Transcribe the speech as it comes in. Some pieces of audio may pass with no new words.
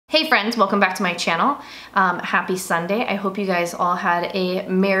Hey friends, welcome back to my channel. Happy Sunday. I hope you guys all had a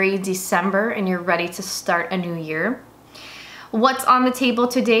merry December and you're ready to start a new year. What's on the table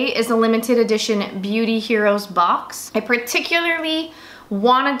today is a limited edition Beauty Heroes box. I particularly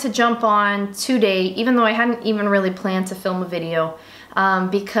wanted to jump on today, even though I hadn't even really planned to film a video,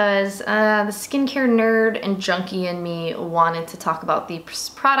 because the skincare nerd and junkie in me wanted to talk about these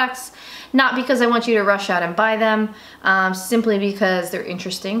products, not because I want you to rush out and buy them, simply because they're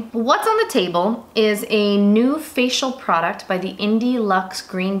interesting. What's on the table is a new facial product by the Indie Luxe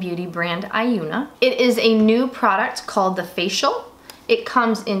Green Beauty brand Ayuna. It is a new product called the Facial. It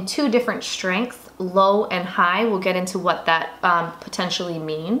comes in two different strengths, low and high. We'll get into what that potentially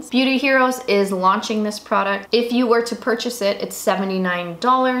means. Beauty Heroes is launching this product. If you were to purchase it, it's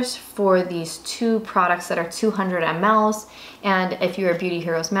 $79 for these two products that are 200 mLs. And if you're a Beauty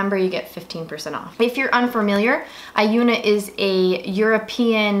Heroes member, you get 15% off. If you're unfamiliar, Ayuna is a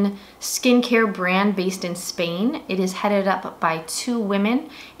European skincare brand based in Spain. It is headed up by two women,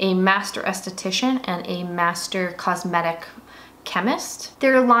 a master esthetician and a master cosmetic chemist.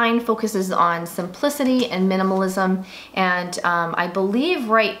 Their line focuses on simplicity and minimalism, and I believe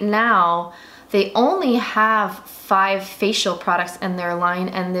right now they only have 5 facial products in their line,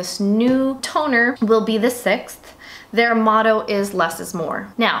 and this new toner will be the 6th. Their motto is less is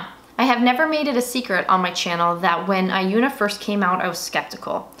more. Now, I have never made it a secret on my channel that when Ayuna first came out, I was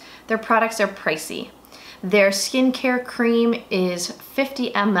skeptical. Their products are pricey. Their skincare cream is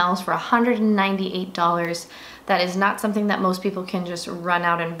 50 mLs for $198. That is not something that most people can just run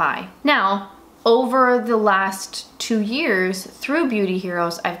out and buy. Now, over the last 2 years through Beauty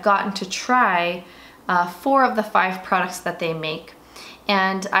Heroes, I've gotten to try 4 of the 5 products that they make,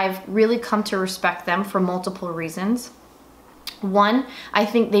 and I've really come to respect them for multiple reasons. One, I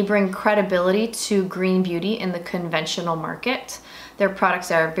think they bring credibility to green beauty in the conventional market. Their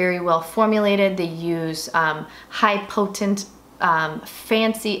products are very well formulated. They use high potent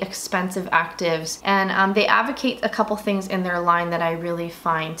fancy, expensive actives, and they advocate a couple things in their line that I really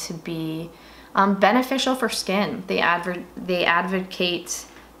find to be beneficial for skin. They advocate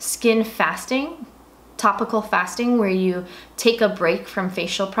skin fasting, topical fasting, where you take a break from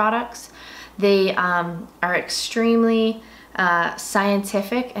facial products. They are extremely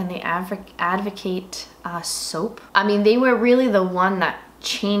scientific, and they advocate soap. I mean, they were really the one that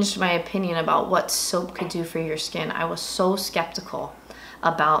changed my opinion about what soap could do for your skin. I was so skeptical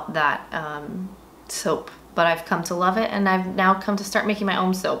about that soap, but I've come to love it, and I've now come to start making my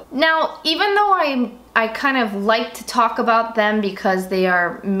own soap. Now, even though I kind of like to talk about them because they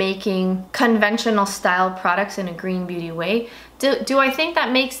are making conventional style products in a green beauty way, do I think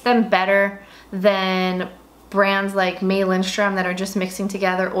that makes them better than brands like May Lindstrom that are just mixing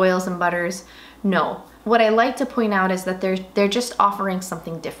together oils and butters? No. What I like to point out is that they're just offering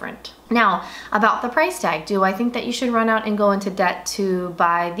something different. Now, about the price tag, do I think that you should run out and go into debt to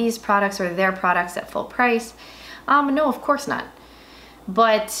buy these products or their products at full price? No, of course not.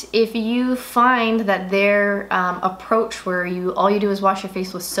 But if you find that their approach where all you do is wash your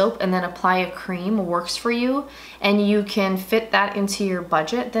face with soap and then apply a cream works for you, and you can fit that into your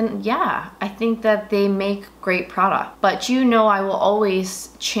budget, then yeah, I think that they make great product. But you know, I will always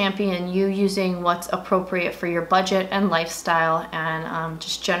champion you using what's appropriate for your budget and lifestyle and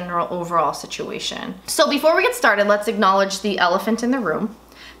just general overall situation. So before we get started, let's acknowledge the elephant in the room,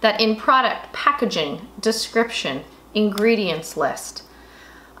 that in product packaging, description, ingredients list,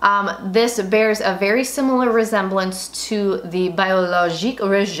 this bears a very similar resemblance to the Biologique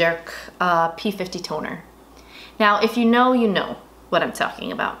Recherche P50 toner. Now, if you know what I'm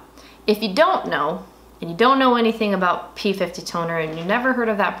talking about. If you don't know, and you don't know anything about P50 toner, and you never heard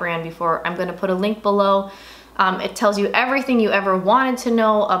of that brand before, I'm going to put a link below. It tells you everything you ever wanted to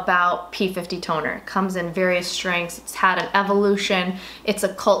know about P50 toner. It comes in various strengths. It's had an evolution. It's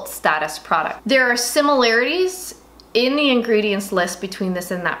a cult status product. There are similarities in the ingredients list between this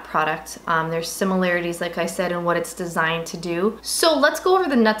and that product. There's similarities, like I said, in what it's designed to do. So let's go over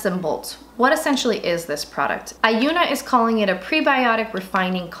the nuts and bolts. What essentially is this product? Ayuna is calling it a prebiotic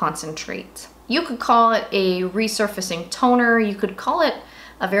refining concentrate. You could call it a resurfacing toner. You could call it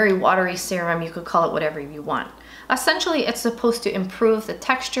a very watery serum. You could call it whatever you want. Essentially, it's supposed to improve the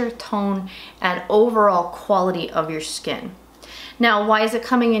texture, tone, and overall quality of your skin. Now, why is it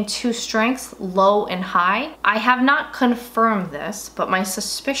coming in 2 strengths, low and high? I have not confirmed this, but my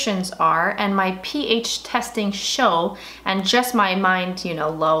suspicions are, and my pH testing show, and just my mind, you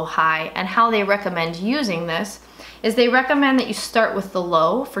know, low, high, and how they recommend using this is they recommend that you start with the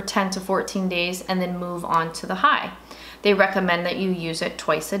low for 10 to 14 days and then move on to the high. They recommend that you use it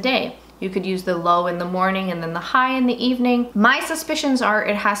twice a day. You could use the low in the morning and then the high in the evening. My suspicions are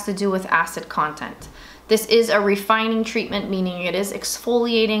it has to do with acid content. This is a refining treatment, meaning it is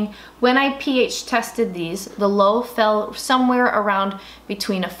exfoliating. When I pH tested these, the low fell somewhere around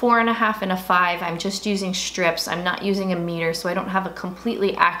between a 4.5 and a 5. I'm just using strips. I'm not using a meter, so I don't have a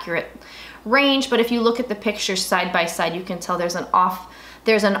completely accurate range, but if you look at the pictures side by side, you can tell there's an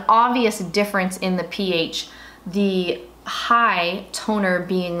obvious difference in the pH. The high toner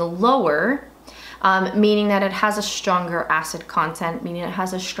being lower, meaning that it has a stronger acid content, meaning it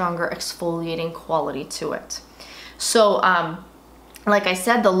has a stronger exfoliating quality to it. So like I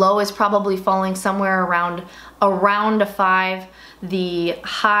said, the low is probably falling somewhere around a 5. The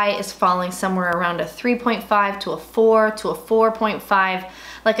high is falling somewhere around a 3.5 to a 4 to a 4.5.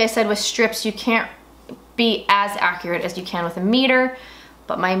 Like I said, with strips, you can't be as accurate as you can with a meter,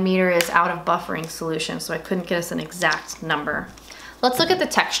 but my meter is out of buffering solution, so I couldn't get us an exact number. Let's look at the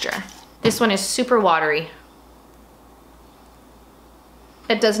texture. This one is super watery.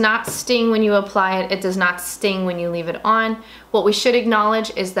 It does not sting when you apply it. It does not sting when you leave it on. What we should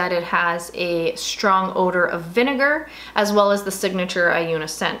acknowledge is that it has a strong odor of vinegar, as well as the signature Ayuna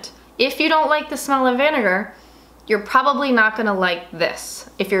scent. If you don't like the smell of vinegar, you're probably not gonna like this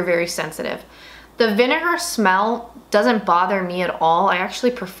if you're very sensitive. The vinegar smell doesn't bother me at all. I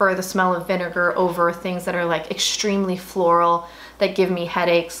actually prefer the smell of vinegar over things that are like extremely floral, that give me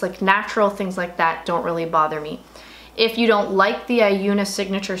headaches. Like natural things like that don't really bother me. If you don't like the Ayuna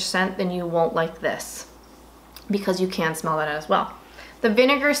signature scent, then you won't like this, because you can smell that as well. The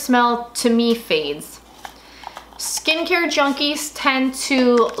vinegar smell to me fades. Skincare junkies tend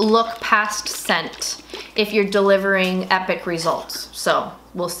to look past scent if you're delivering epic results. So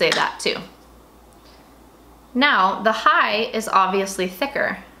we'll say that too. Now, the high is obviously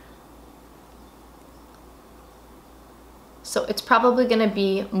thicker. So it's probably gonna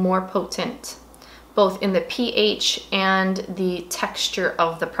be more potent, both in the pH and the texture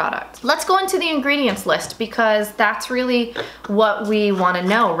of the product. Let's go into the ingredients list, because that's really what we wanna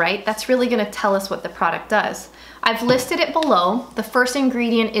know, right? That's really gonna tell us what the product does. I've listed it below. The first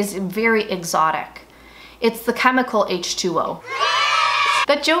ingredient is very exotic. It's the chemical H2O.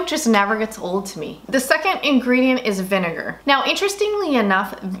 That joke just never gets old to me. The second ingredient is vinegar. Now, interestingly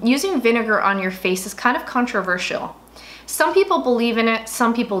enough, using vinegar on your face is kind of controversial. Some people believe in it,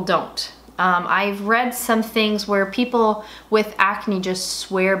 some people don't. I've read some things where people with acne just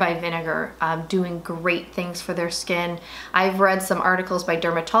swear by vinegar, doing great things for their skin. I've read some articles by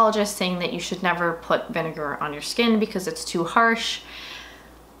dermatologists saying that you should never put vinegar on your skin because it's too harsh.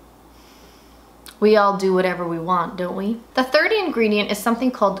 We all do whatever we want, don't we? The third ingredient is something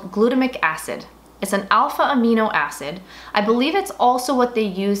called glutamic acid. It's an alpha amino acid. I believe it's also what they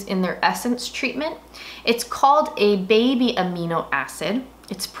use in their essence treatment. It's called a baby amino acid.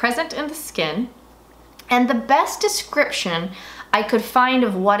 It's present in the skin. And the best description I could find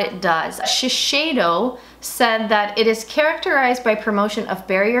of what it does, Shiseido said that it is characterized by promotion of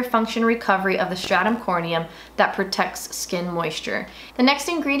barrier function recovery of the stratum corneum that protects skin moisture. The next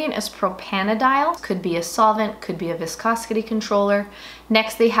ingredient is propanediol. Could be a solvent, could be a viscosity controller.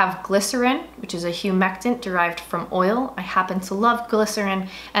 Next, they have glycerin, which is a humectant derived from oil. I happen to love glycerin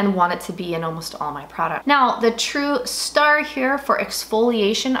and want it to be in almost all my products. Now, the true star here for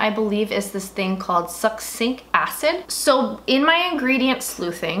exfoliation, I believe, is this thing called Succinc acid. So in my ingredient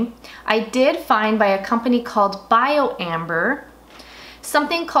sleuthing, I did find by a company called BioAmber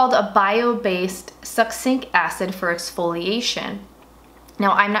something called a bio-based Succinc acid for exfoliation.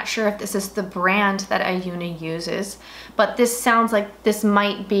 Now, I'm not sure if this is the brand that Ayuna uses, but this sounds like this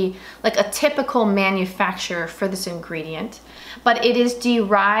might be like a typical manufacturer for this ingredient. But it is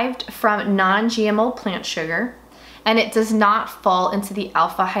derived from non-GMO plant sugar, and it does not fall into the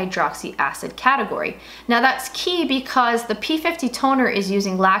alpha hydroxy acid category. Now that's key because the P50 toner is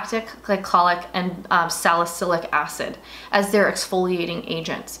using lactic, glycolic, and salicylic acid as their exfoliating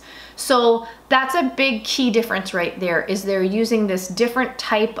agents. So that's a big key difference right there, is they're using this different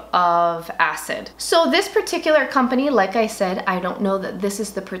type of acid. So this particular company, like I said, I don't know that this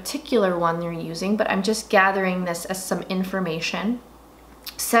is the particular one they're using, but I'm just gathering this as some information,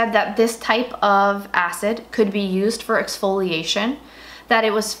 said that this type of acid could be used for exfoliation, that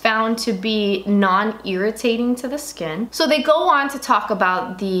it was found to be non-irritating to the skin. So they go on to talk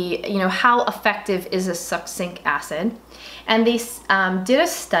about the, how effective is a Succinc acid. And they did a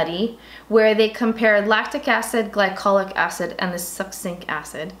study where they compared lactic acid, glycolic acid, and the Succinc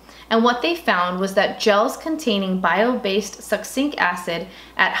acid. And what they found was that gels containing bio-based Succinc acid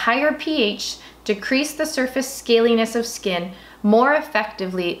at higher pH decrease the surface scaliness of skin more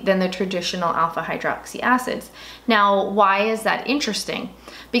effectively than the traditional alpha hydroxy acids. Now, why is that interesting?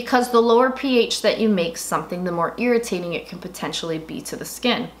 Because the lower pH that you make something, the more irritating it can potentially be to the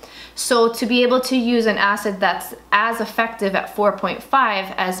skin. So to be able to use an acid that's as effective at 4.5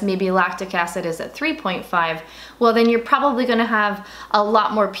 as maybe lactic acid is at 3.5, well, then you're probably going to have a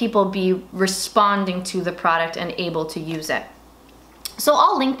lot more people be responding to the product and able to use it. So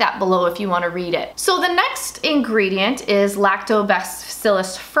I'll link that below if you want to read it. So the next ingredient is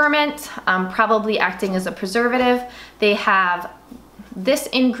lactobacillus ferment, probably acting as a preservative. They have this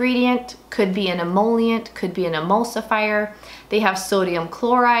ingredient, could be an emollient, could be an emulsifier. They have sodium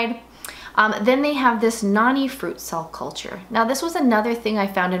chloride. Then they have this Noni fruit cell culture. Now this was another thing I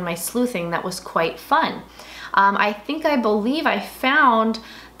found in my sleuthing that was quite fun. I believe I found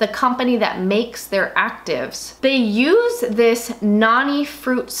the company that makes their actives. They use this Noni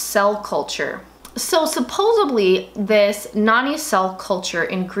fruit cell culture. So supposedly this Noni cell culture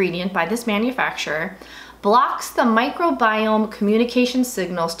ingredient by this manufacturer blocks the microbiome communication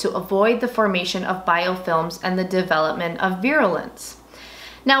signals to avoid the formation of biofilms and the development of virulence.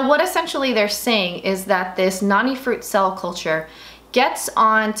 Now, what essentially they're saying is that this Noni fruit cell culture gets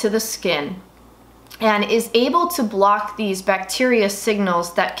onto the skin and is able to block these bacteria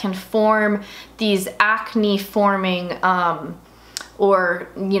signals that can form these acne forming or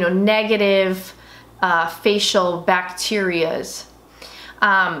negative facial bacterias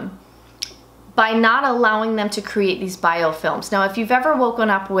by not allowing them to create these biofilms. Now, if you've ever woken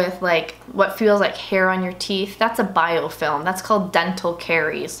up with like what feels like hair on your teeth, that's a biofilm. That's called dental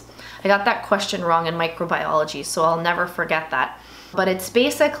caries. I got that question wrong in microbiology, so I'll never forget that. But it's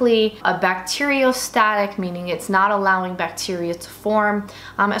basically a bacteriostatic, meaning it's not allowing bacteria to form.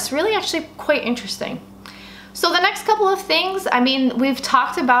 It's really actually quite interesting. So the next couple of things, we've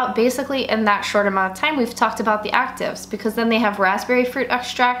talked about basically in that short amount of time, we've talked about the actives, because then they have raspberry fruit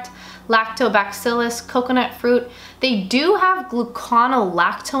extract, lactobacillus, coconut fruit. They do have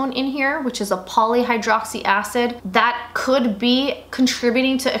gluconolactone in here, which is a polyhydroxy acid that could be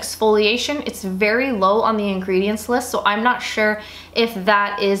contributing to exfoliation. It's very low on the ingredients list, so I'm not sure if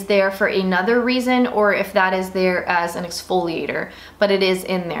that is there for another reason or if that is there as an exfoliator, but it is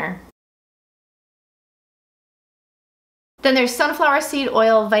in there. Then there's sunflower seed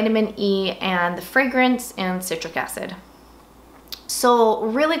oil, vitamin E, and the fragrance and citric acid. So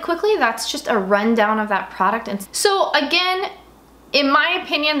really quickly, that's just a rundown of that product. And so again, in my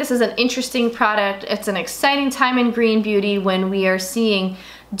opinion, this is an interesting product. It's an exciting time in green beauty when we are seeing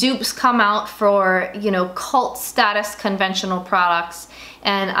dupes come out for, cult status conventional products.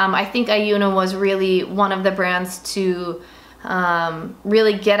 And I think Ayuna was really one of the brands to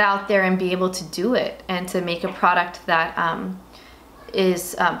really get out there and be able to do it and to make a product that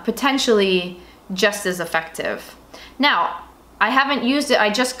is potentially just as effective. Now, I haven't used it, I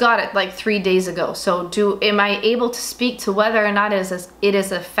just got it like 3 days ago. So am I able to speak to whether or not it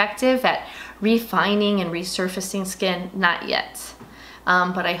is effective at refining and resurfacing skin? Not yet.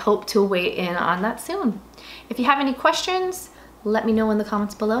 But I hope to weigh in on that soon. If you have any questions, let me know in the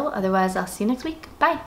comments below. Otherwise, I'll see you next week. Bye.